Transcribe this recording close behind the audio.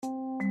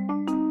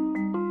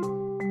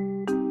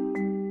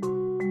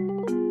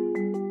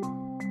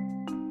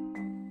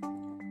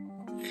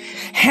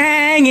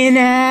hanging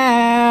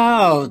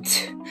out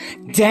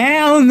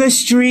down the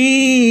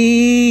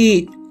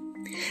street.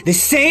 The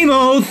same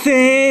old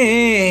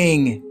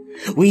thing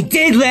we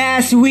did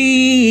last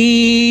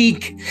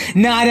week.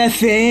 Not a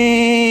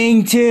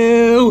thing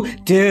to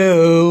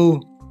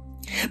do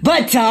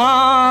but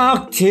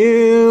talk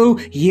to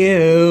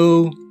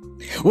you.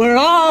 We're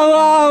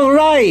all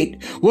alright.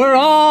 We're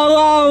all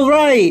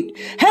alright.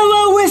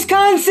 Hello,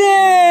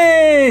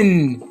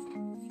 Wisconsin!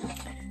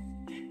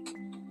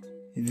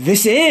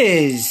 This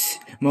is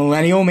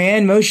Millennial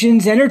Man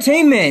Motions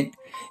Entertainment,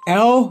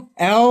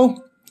 LLC.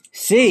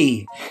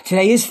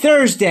 Today is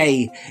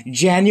Thursday,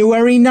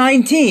 January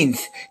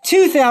 19th,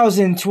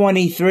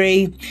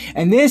 2023,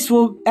 and this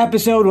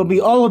episode will be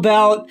all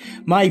about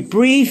my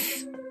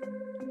brief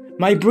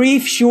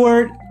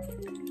short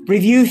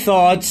review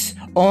thoughts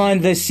on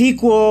the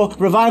sequel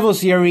revival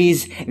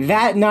series,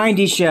 That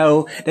 90s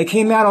Show, that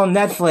came out on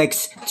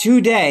Netflix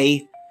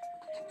today.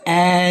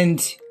 And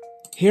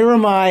here are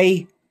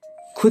my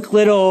quick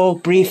little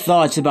brief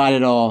thoughts about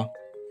it all.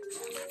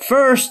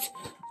 First,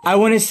 I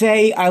want to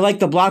say I like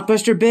the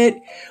Blockbuster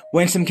bit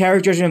when some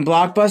characters are in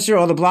Blockbuster,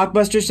 all the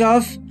Blockbuster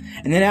stuff.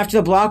 And then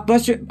after the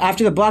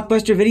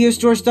Blockbuster video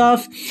store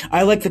stuff,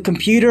 I like the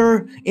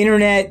computer,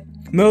 internet,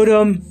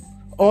 modem,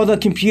 all the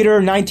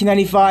computer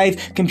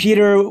 1995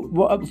 computer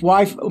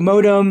Wi-Fi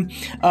modem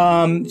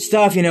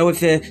stuff, with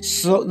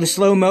the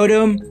slow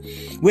modem,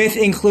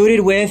 included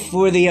with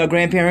for the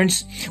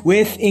grandparents,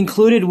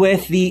 included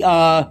with the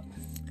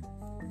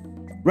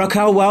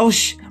Raquel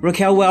Welch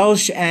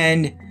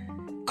and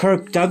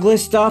Kirk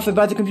Douglas stuff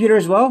about the computer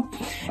as well.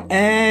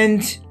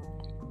 And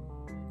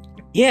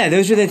yeah,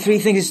 those are the three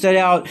things that stood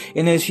out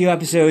in those few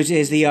episodes: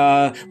 is the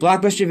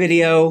Blockbuster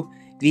video,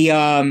 the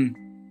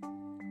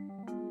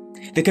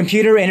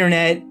computer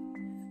internet,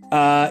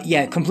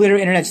 computer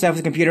internet stuff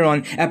with the computer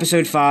on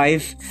episode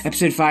 5.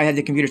 Episode 5 had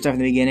the computer stuff in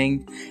the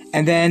beginning.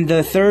 And then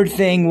the third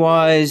thing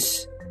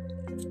was,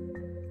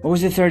 what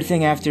was the third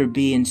thing after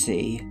B and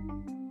C?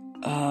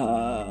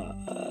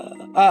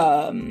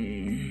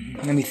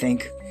 Let me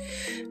think.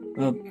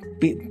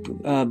 B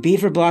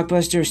for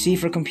Blockbuster, C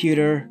for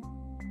computer.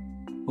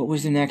 What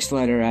was the next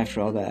letter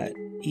after all that?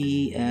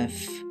 E,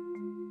 F.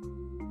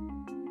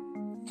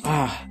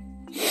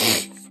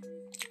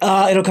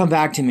 It'll come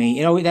back to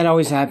me. That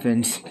always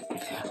happens.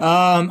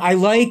 I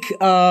like,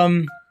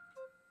 the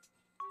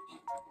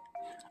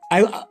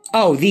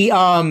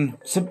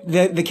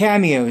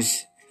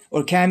cameos.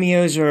 Or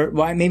cameos, or,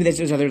 well, maybe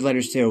there's other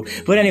letters too.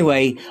 But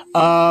anyway,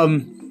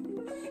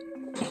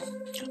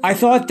 I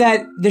thought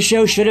that the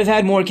show should have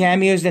had more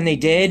cameos than they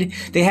did.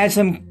 They had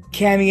some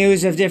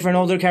cameos of different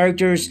older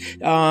characters,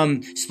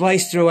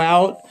 spliced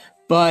throughout,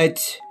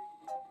 but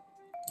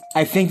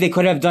I think they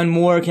could have done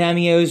more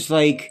cameos,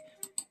 like,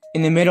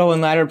 in the middle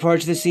and latter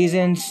parts of the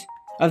season.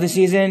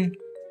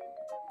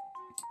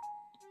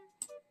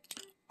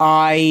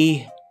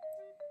 I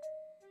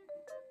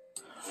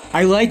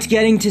liked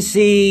getting to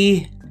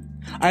see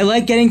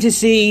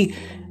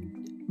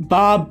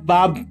Bob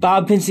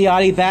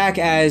Pinciotti back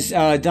as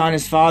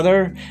Donna's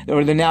father,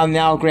 or the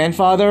now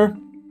grandfather.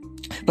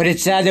 But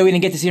it's sad that we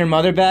didn't get to see her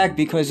mother back,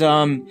 because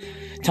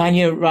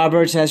Tanya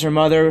Roberts as her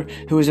mother,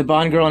 who was a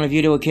Bond girl on A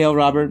View to a Kill,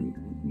 Robert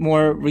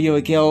Moore, View to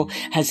a Kill,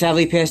 had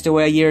sadly passed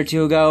away a year or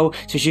two ago,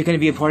 so she couldn't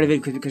be a part of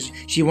it because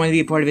she wanted to be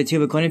a part of it too,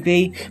 but couldn't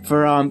be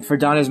for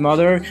Donna's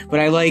mother. But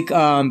I like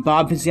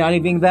Bob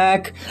Pinciotti being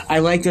back. I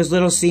like those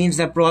little scenes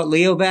that brought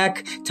Leo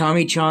back.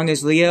 Tommy Chong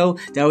as Leo.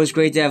 That was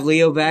great to have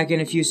Leo back in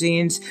a few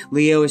scenes.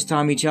 Leo is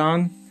Tommy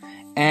Chong.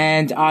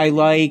 And I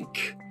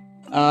like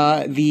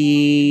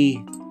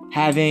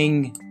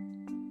having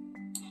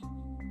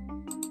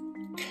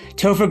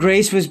Topher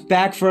Grace was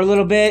back for a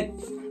little bit.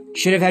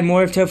 Should have had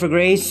more of Topher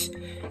Grace.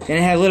 Then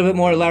it had a little bit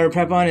more Lara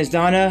Prepon as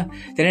Donna.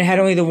 Then it had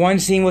only the one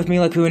scene with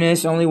Mila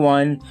Kunis. Only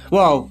one.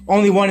 Well,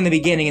 only one in the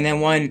beginning, and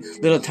then one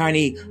little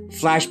tiny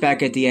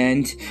flashback at the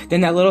end. Then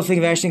that little thing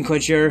of Ashton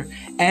Kutcher.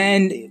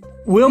 And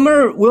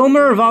Wilmer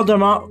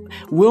Valderrama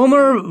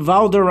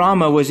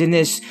was in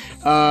this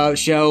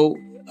show,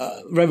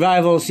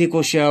 revival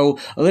sequel show,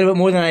 a little bit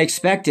more than I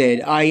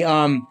expected. I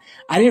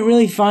didn't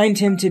really find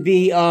him to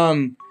be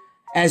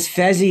as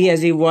fezzy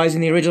as he was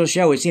in the original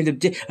show. It seemed a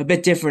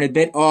bit different, a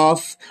bit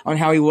off on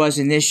how he was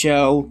in this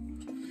show.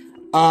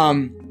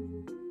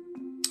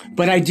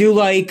 But I do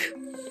like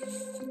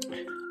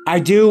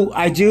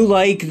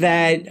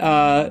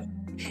that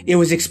it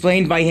was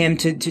explained by him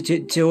to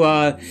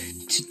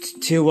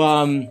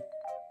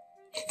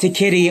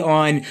Kitty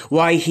on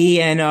why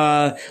he and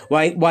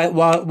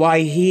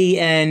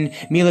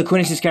Mila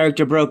Kunis'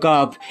 character broke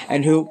up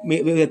and who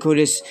Mila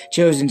Kunis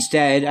chose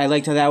instead. I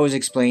liked how that was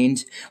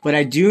explained, but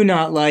I do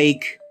not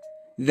like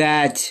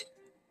that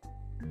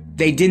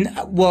they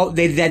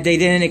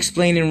didn't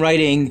explain in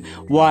writing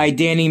why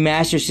Danny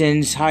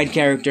Masterson's Hyde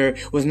character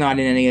was not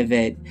in any of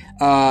it.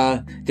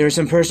 There are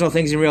some personal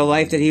things in real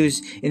life that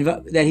he's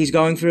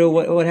going through,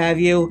 what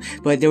have you,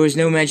 but there was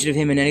no mention of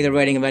him in any of the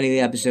writing of any of the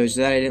episodes,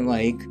 so that I didn't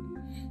like.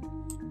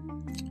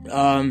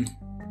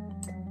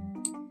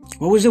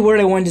 What was the word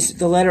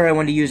the letter I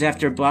wanted to use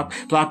after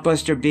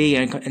Blockbuster B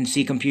and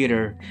C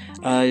Computer?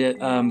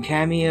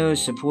 Cameo,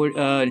 support,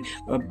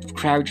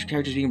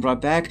 characters being brought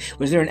back.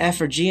 Was there an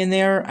F or G in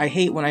there? I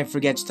hate when I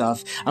forget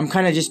stuff. I'm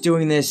kind of just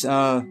doing this,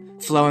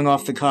 flowing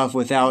off the cuff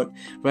without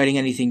writing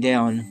anything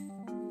down.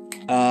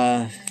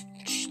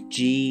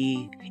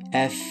 G,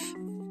 F.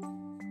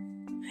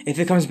 If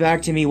it comes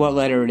back to me what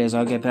letter it is,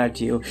 I'll get back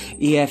to you.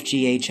 E, F,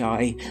 G, H,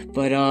 I.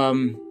 But,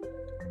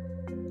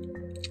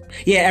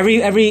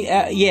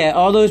 yeah,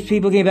 all those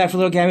people came back for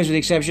little cameos with the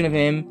exception of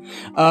him.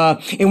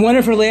 In one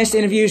of her last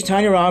interviews,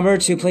 Tanya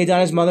Roberts, who played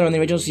Donna's mother on the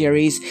original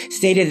series,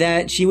 stated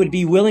that she would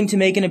be willing to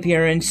make an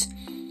appearance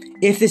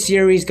if the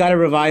series got a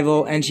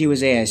revival, and she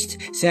was asked.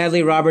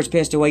 Sadly, Roberts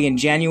passed away in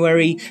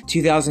January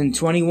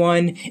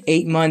 2021,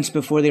 8 months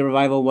before the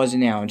revival was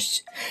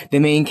announced. The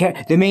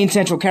main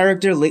central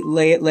character,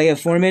 Leia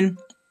Foreman,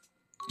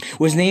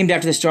 was named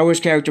after the Star Wars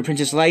character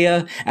Princess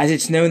Leia, as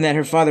it's known that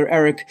her father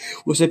Eric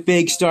was a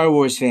big Star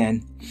Wars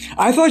fan.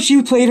 I thought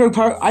she played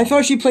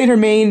her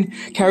main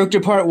character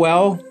part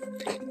well,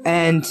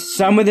 and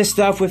some of the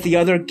stuff with the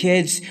other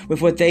kids,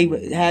 with what they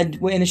had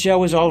in the show,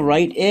 was all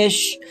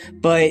right-ish,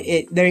 but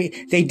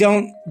they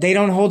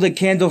don't hold a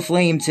candle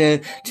flame to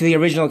the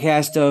original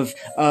cast of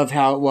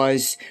how it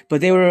was,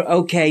 but they were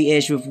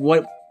okay-ish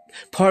with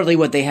partly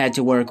what they had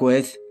to work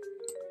with.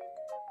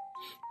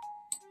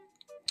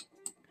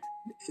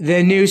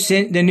 The new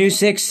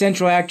 6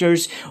 central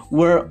actors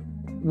were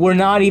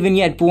not even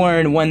yet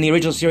born when the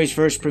original series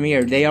first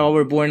premiered. They all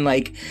were born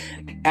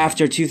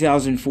after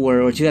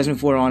 2004 or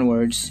 2004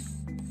 onwards.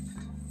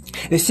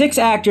 The 6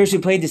 actors who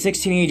played the 6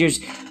 teenagers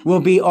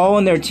will be all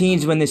in their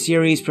teens when the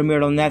series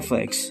premiered on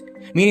Netflix.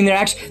 Meaning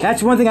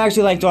that's one thing I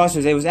actually liked also,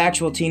 is it was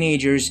actual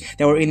teenagers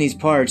that were in these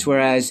parts,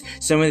 whereas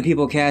some of the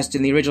people cast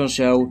in the original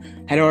show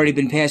had already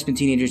been past from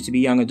teenagers to be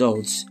young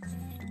adults.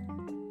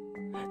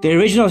 The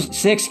original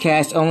 6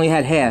 cast only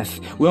had half.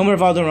 Wilmer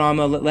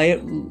Valderrama,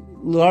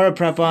 Laura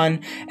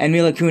Prepon, and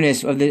Mila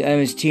Kunis of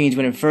his teens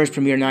when it first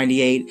premiered in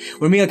 '98,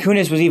 where Mila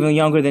Kunis was even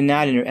younger than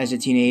that as a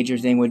teenager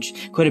thing, which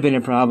could have been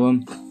a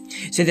problem.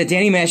 Said that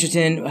Danny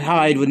Masterson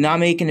Hyde would not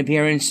make an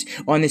appearance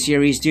on the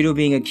series due to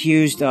being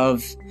accused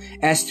of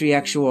S3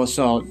 sexual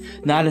assault.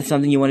 Not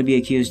something you want to be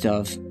accused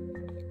of.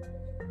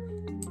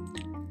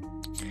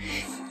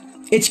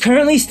 It's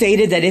currently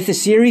stated that if the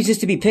series is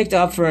to be picked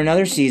up for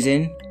another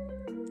season,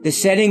 the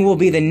setting will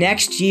be the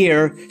next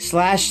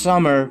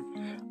year/summer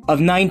of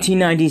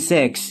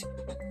 1996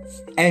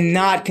 and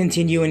not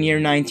continue in year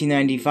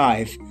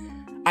 1995.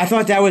 I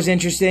thought that was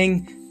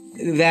interesting,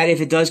 that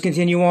if it does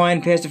continue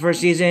on past the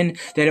first season,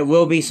 that it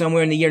will be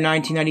somewhere in the year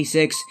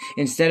 1996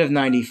 instead of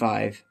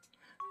 95.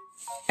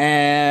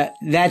 That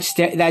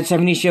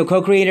 70s show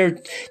co-creator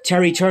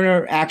Terry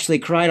Turner actually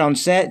cried on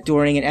set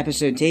during an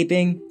episode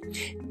taping.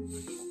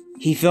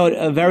 He felt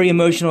a very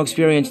emotional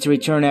experience to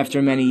return after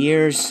many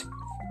years.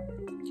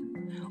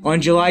 On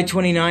July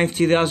 29th,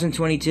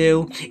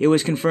 2022, it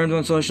was confirmed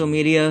on social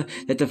media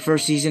that the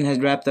first season has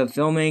wrapped up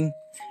filming.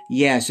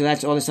 Yeah, so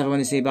that's all the stuff I want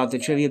to say about the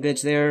trivia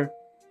bits there.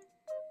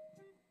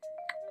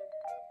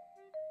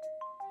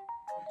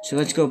 So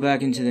let's go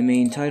back into the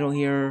main title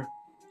here.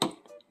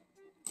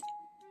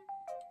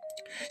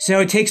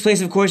 So it takes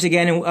place, of course,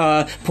 again in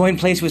Point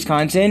Place,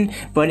 Wisconsin,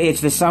 but it's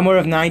the summer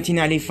of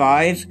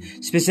 1995,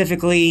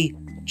 specifically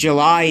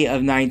July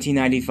of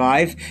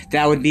 1995.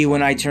 That would be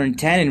when I turned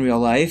 10 in real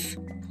life.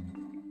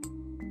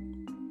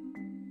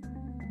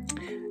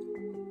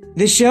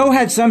 The show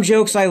had some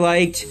jokes I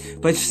liked,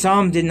 but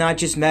some did not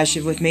just mesh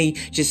with me.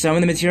 Just some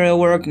of the material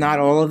worked, not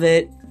all of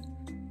it.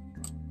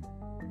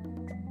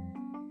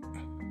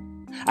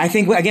 I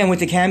think, again, with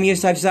the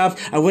cameos type stuff,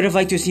 I would have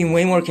liked to have seen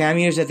way more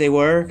cameos than there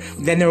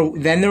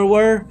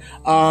were.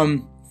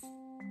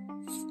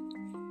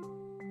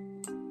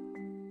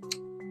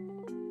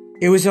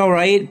 It was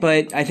alright,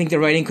 but I think the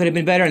writing could have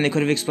been better, and they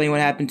could have explained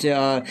what happened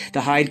to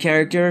the Hyde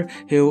character,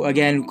 who,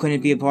 again,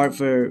 couldn't be a part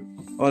for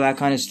all that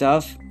kind of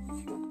stuff.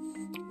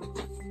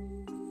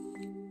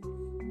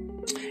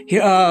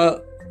 Here,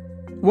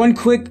 one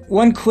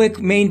quick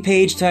main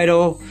page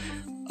title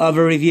of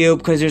a review,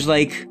 because there's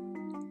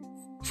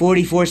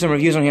 44 some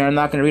reviews on here. I'm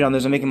not going to read on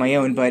those, I'm making my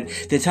own, but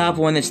the top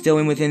one that's still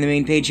within the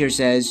main page here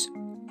says,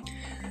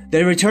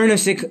 "The return of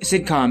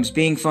sitcoms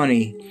being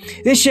funny.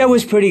 This show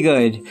was pretty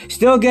good.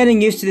 Still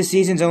getting used to the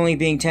seasons only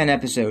being 10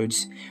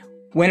 episodes.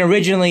 When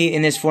originally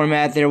in this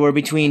format there were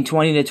between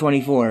 20 to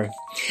 24.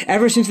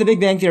 Ever since The Big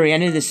Bang Theory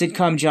ended, the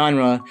sitcom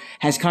genre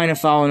has kind of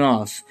fallen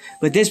off.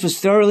 But this was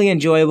thoroughly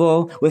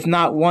enjoyable, with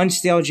not one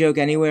stale joke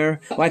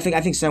anywhere. Well, I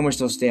think some were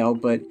still stale,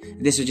 but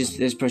this is just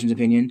this person's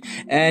opinion.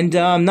 And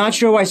not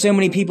sure why so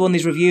many people in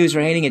these reviews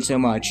are hating it so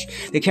much.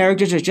 The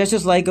characters are just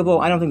as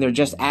likable. I don't think they're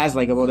just as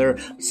likable. They're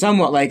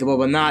somewhat likable,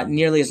 but not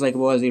nearly as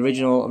likable as the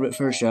original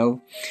first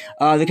show.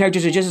 The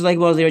characters are just as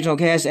likable as the original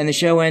cast, and the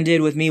show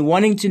ended with me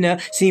wanting to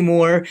see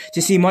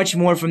much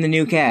more from the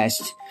new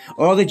cast.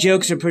 All the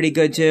jokes are pretty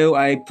good too.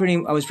 I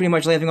was pretty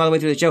much laughing all the way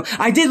through the show.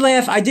 I did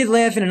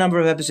laugh in a number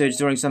of episodes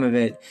during some of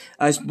it.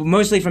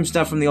 Mostly from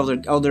stuff from the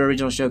older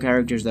original show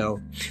characters though.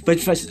 But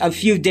for a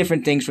few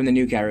different things from the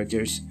new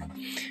characters.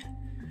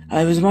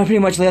 I was pretty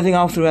much laughing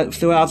all throughout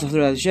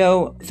the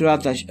show.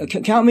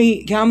 Count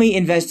me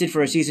invested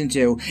for a season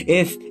 2.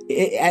 If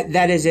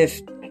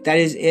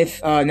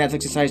Netflix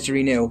decides to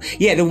renew.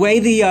 Yeah, the way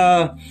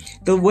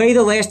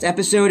the last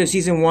episode of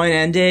season 1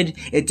 ended,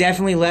 it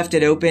definitely left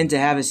it open to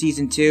have a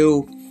season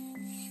 2,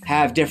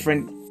 have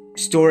different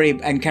story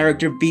and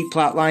character beat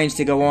plot lines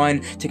to go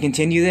on to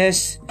continue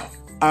this.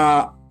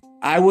 I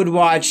would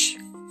watch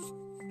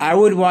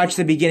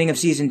the beginning of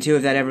season 2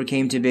 if that ever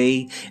came to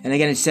be. And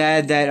again, it's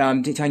sad that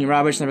Tanya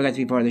Roberts never got to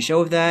be part of the show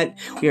of that.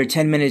 We are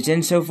 10 minutes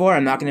in so far.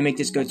 I'm not going to make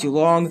this go too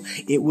long.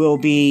 It will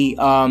be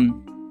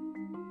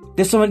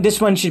this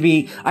one should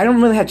be. I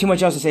don't really have too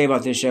much else to say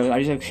about this show.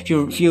 I just have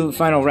a few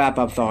final wrap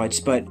up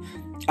thoughts. But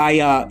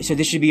so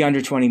this should be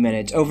under 20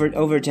 minutes,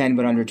 over 10,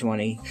 but under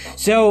 20.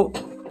 So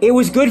it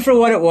was good for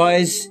what it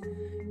was.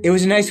 It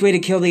was a nice way to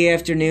kill the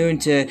afternoon,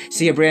 to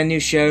see a brand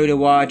new show to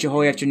watch a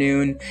whole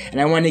afternoon.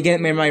 And I wanted to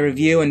get my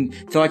review and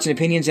thoughts and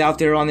opinions out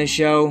there on this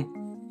show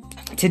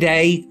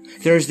today,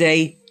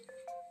 Thursday,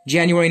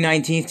 January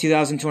 19th,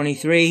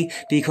 2023,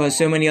 because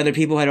so many other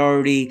people had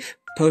already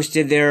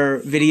posted their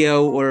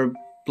video or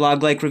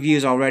blog-like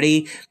reviews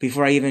already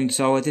before I even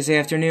saw it this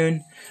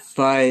afternoon.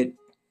 But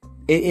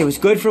it was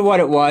good for what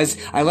it was.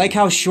 I like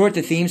how short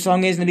the theme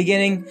song is in the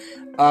beginning.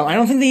 I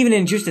don't think they even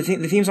introduced the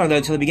theme song though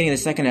until the beginning of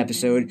the second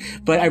episode.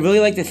 But I really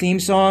like the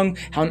theme song.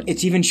 How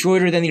it's even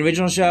shorter than the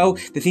original show.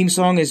 The theme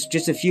song is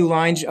just a few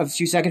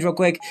seconds real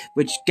quick,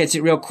 which gets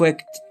it real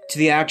quick to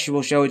the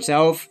actual show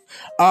itself.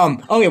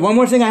 Oh yeah, one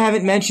more thing I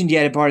haven't mentioned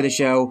yet, a part of the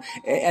show,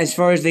 as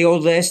far as the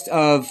old list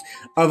of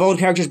old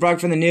characters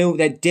brought from the new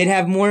that did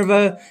have more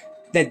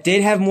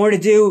to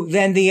do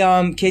than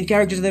the kid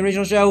characters of the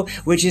original show,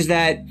 which is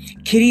that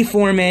Kitty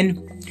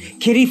Foreman,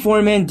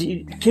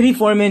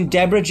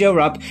 Deborah Jo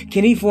Rupp,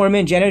 Kitty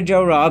Foreman, Jenna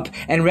Jo Rupp,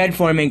 and Red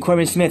Foreman,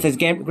 Corbin Smith as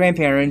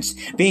grandparents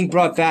being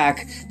brought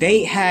back.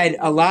 They had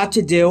a lot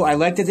to do. I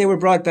like that they were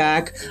brought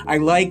back. I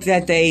like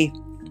that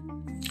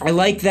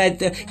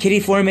Kitty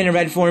Foreman and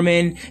Red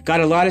Foreman got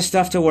a lot of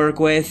stuff to work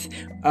with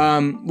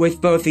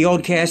both the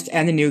old cast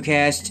and the new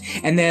cast,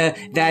 and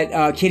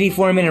that Kitty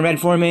Foreman and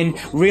Red Foreman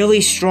really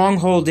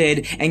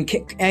strongholded and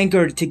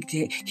anchored to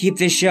keep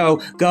this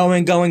show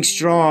going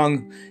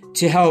strong,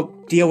 to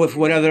help deal with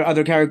what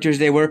other characters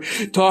they were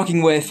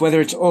talking with,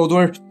 whether it's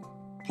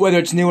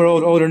new or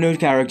older new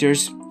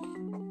characters.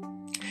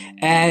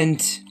 And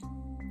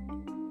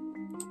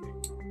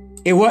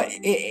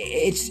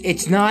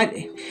it's not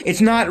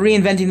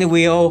reinventing the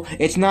wheel.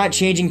 It's not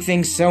changing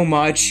things so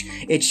much.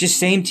 It's just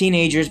same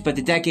teenagers, but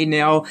the decade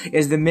now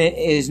is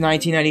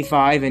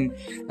 1995, and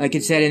like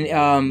it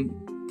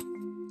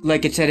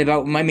said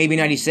about maybe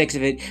 96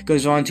 if it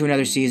goes on to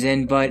another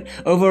season. But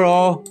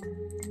overall,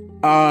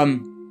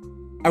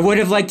 I would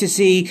have liked to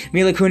see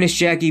Mila Kunis,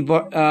 Jackie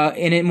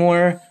in it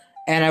more,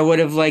 and I would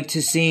have liked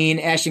to seen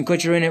Ashton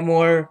Kutcher in it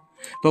more.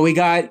 But we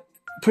got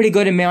pretty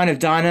good amount of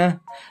Donna.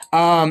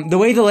 The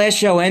way the last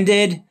show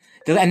ended,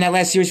 and that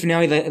last series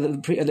finale,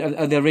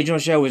 the original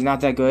show was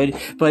not that good.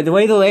 But the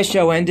way the last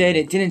show ended,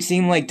 it didn't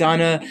seem like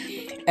Donna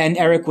and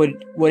Eric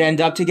would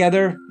end up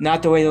together.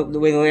 Not the way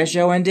the last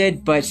show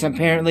ended, but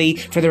apparently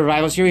for the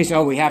revival series,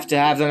 we have to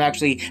have them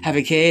actually have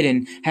a kid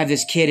and have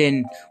this kid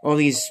and all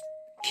these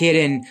kid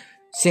and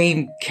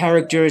same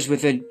characters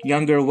with a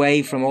younger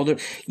way from older.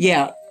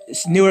 Yeah,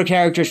 newer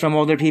characters from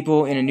older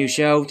people in a new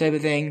show type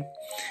of thing.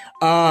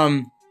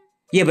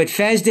 Yeah, but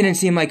Fez didn't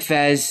seem like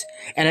Fez,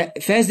 and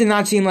Fez did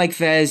not seem like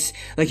Fez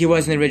like he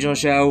was in the original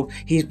show.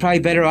 He's probably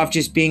better off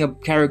just being a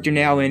character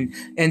now in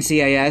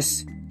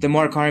NCIS, the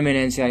Mark Harmon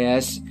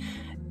NCIS.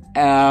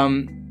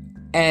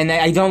 And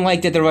I don't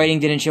like that the writing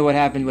didn't show what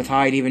happened with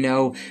Hyde, even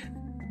though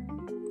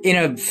in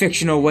a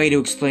fictional way to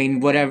explain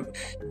whatever,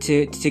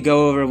 to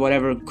go over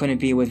whatever couldn't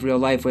be with real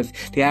life with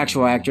the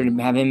actual actor and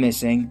have him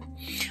missing.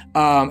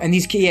 And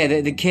these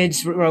kids, the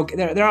kids,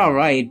 they're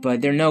alright,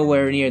 but they're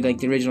nowhere near like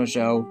the original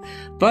show.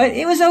 But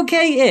it was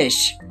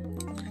okay-ish.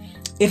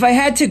 If I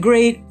have to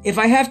grade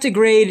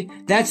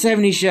that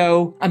 70s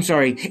show,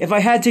 if I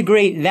had to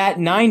grade that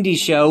 90s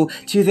show,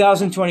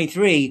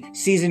 2023,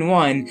 season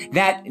 1,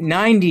 that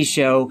 90s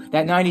show,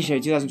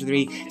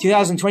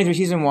 2023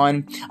 season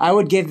 1, I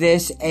would give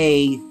this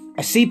a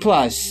C+.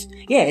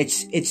 Yeah,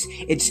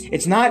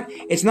 it's not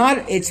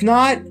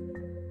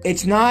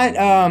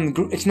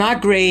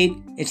great,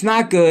 it's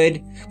not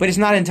good, but it's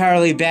not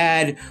entirely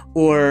bad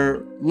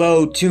or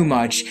low too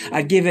much.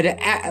 I'd give it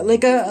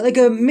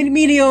a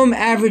medium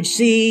average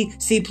C+,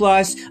 a C+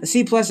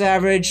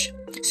 average,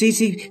 C+,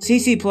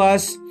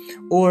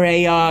 or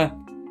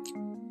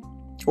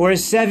a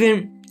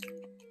 7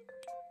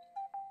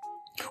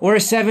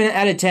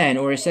 out of 10,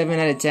 or a 7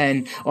 out of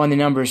 10 on the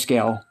number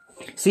scale.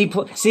 C+,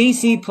 or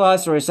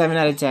a 7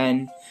 out of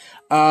 10.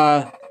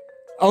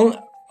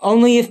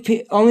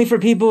 Only for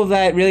people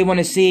that really want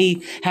to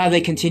see how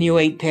they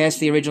continuate past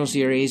the original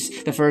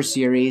series, the first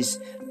series.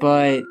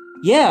 But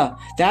yeah,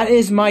 that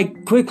is my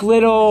quick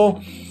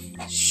little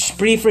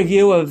brief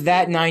review of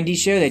That 90s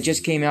Show that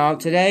just came out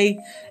today.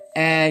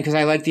 And because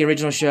I like the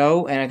original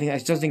show, and I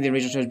still think the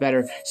original show is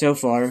better so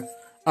far.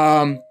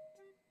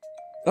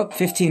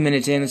 15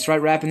 minutes in. Let's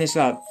start wrapping this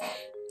up.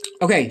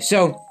 Okay,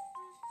 so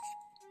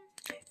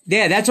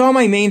yeah, that's all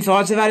my main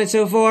thoughts about it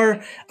so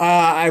far.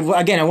 I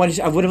would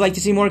have liked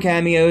to see more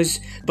cameos,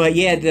 but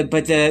yeah,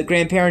 the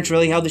grandparents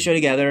really held the show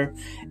together.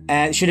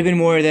 It should have been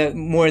more of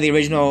the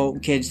original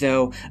kids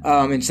though,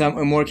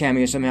 and more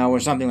cameos somehow or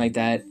something like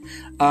that.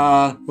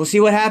 We'll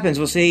see what happens.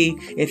 We'll see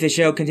if the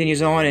show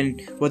continues on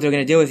and what they're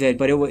gonna do with it.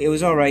 But it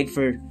was all right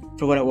for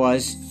what it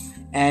was,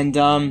 and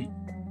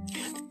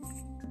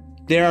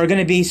there are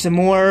gonna be some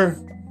more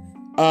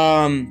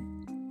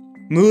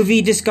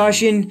movie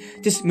discussions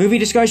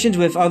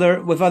with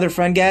other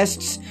friend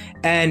guests,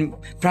 and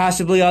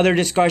possibly other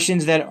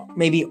discussions that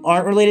maybe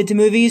aren't related to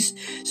movies.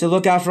 So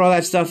look out for all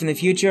that stuff in the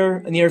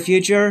near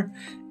future.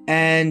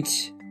 And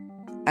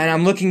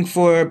I'm looking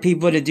for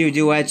people to do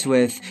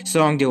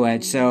song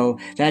duets. So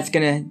that's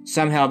gonna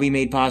somehow be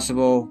made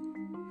possible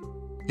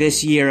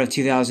this year of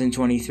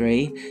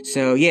 2023.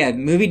 So yeah,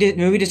 movie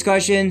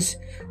discussions,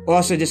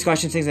 also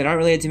discussions, things that aren't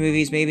related to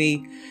movies,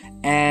 maybe.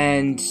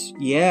 And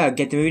yeah,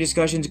 get the movie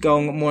discussions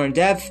going more in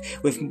depth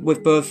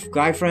with both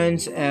guy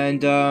friends,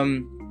 and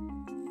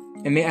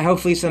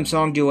hopefully some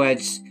song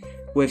duets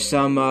with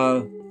some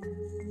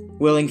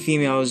willing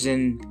females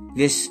in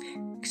this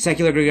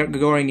secular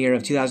Gregorian year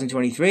of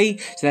 2023.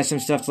 So that's some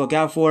stuff to look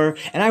out for.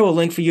 And I will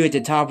link for you at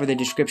the top of the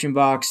description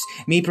box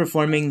me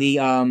performing the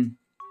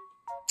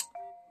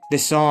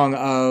song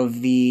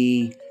of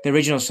the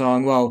original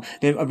song. Well,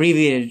 the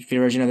abbreviated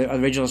version of the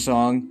original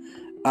song.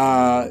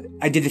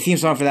 I did the theme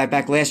song for that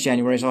back last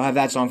January, so I'll have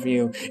that song for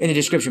you in the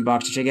description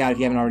box to check out if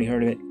you haven't already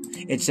heard of it.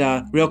 It's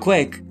real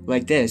quick,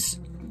 like this.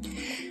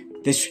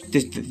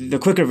 The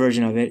quicker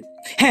version of it.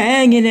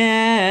 Hanging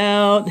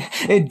out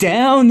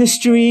down the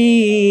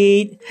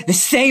street, the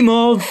same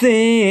old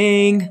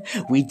thing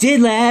we did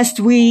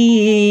last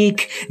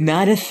week,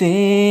 not a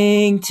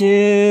thing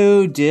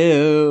to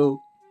do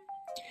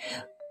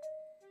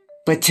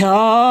but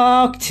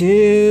talk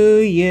to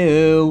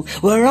you.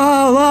 We're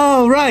all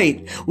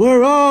alright.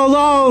 We're all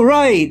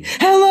alright.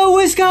 Hello,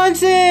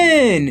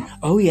 Wisconsin!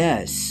 Oh,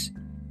 yes.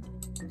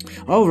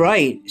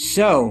 Alright,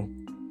 so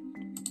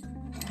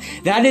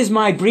that is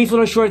my brief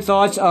little short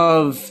thoughts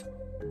of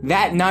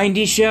That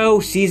 90s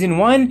Show, Season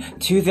 1,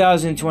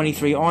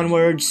 2023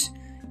 onwards.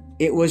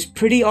 It was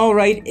pretty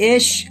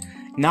alright-ish.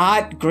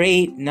 Not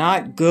great,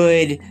 not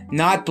good,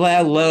 not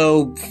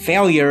low,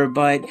 failure,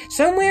 but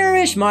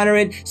somewhere-ish,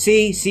 moderate,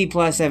 C+,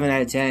 7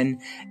 out of 10.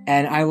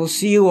 And I will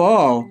see you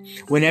all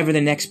whenever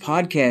the next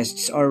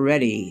podcasts are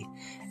ready.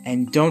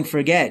 And don't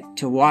forget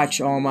to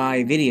watch all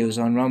my videos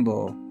on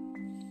Rumble.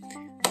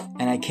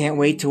 And I can't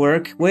wait to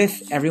work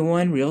with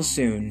everyone real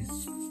soon.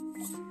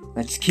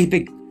 Let's keep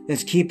it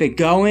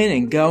going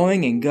and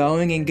going and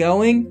going and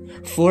going.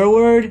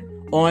 Forward,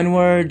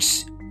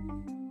 onwards,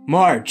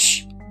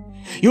 march.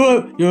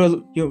 You're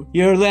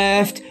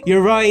left,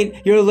 you're right,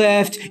 you're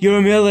left,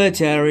 you're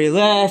military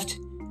left.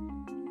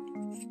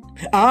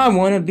 I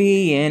wanna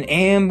be an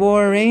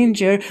Amber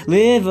Ranger,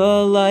 live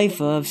a life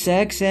of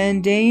sex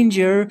and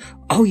danger.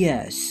 Oh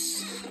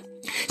yes.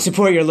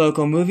 Support your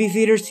local movie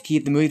theaters to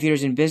keep the movie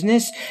theaters in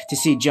business, to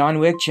see John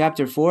Wick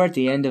Chapter 4 at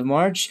the end of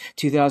March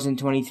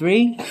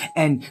 2023,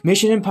 and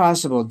Mission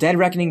Impossible Dead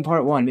Reckoning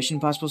Part 1, Mission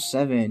Impossible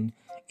 7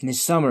 in the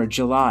summer,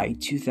 July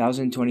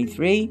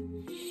 2023.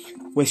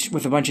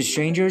 With a bunch of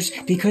strangers,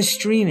 because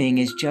streaming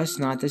is just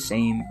not the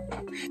same.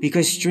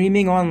 Because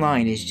streaming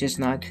online is just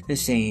not the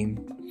same.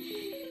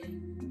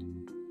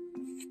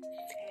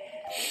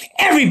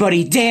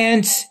 Everybody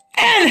dance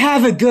and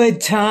have a good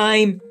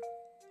time.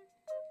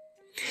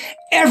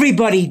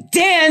 Everybody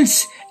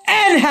dance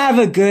and have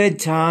a good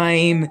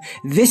time.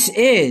 This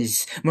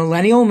is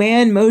Millennial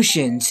Man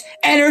Motions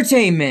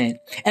Entertainment,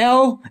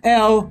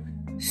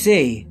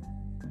 LLC.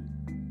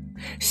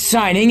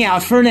 Signing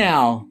out for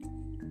now.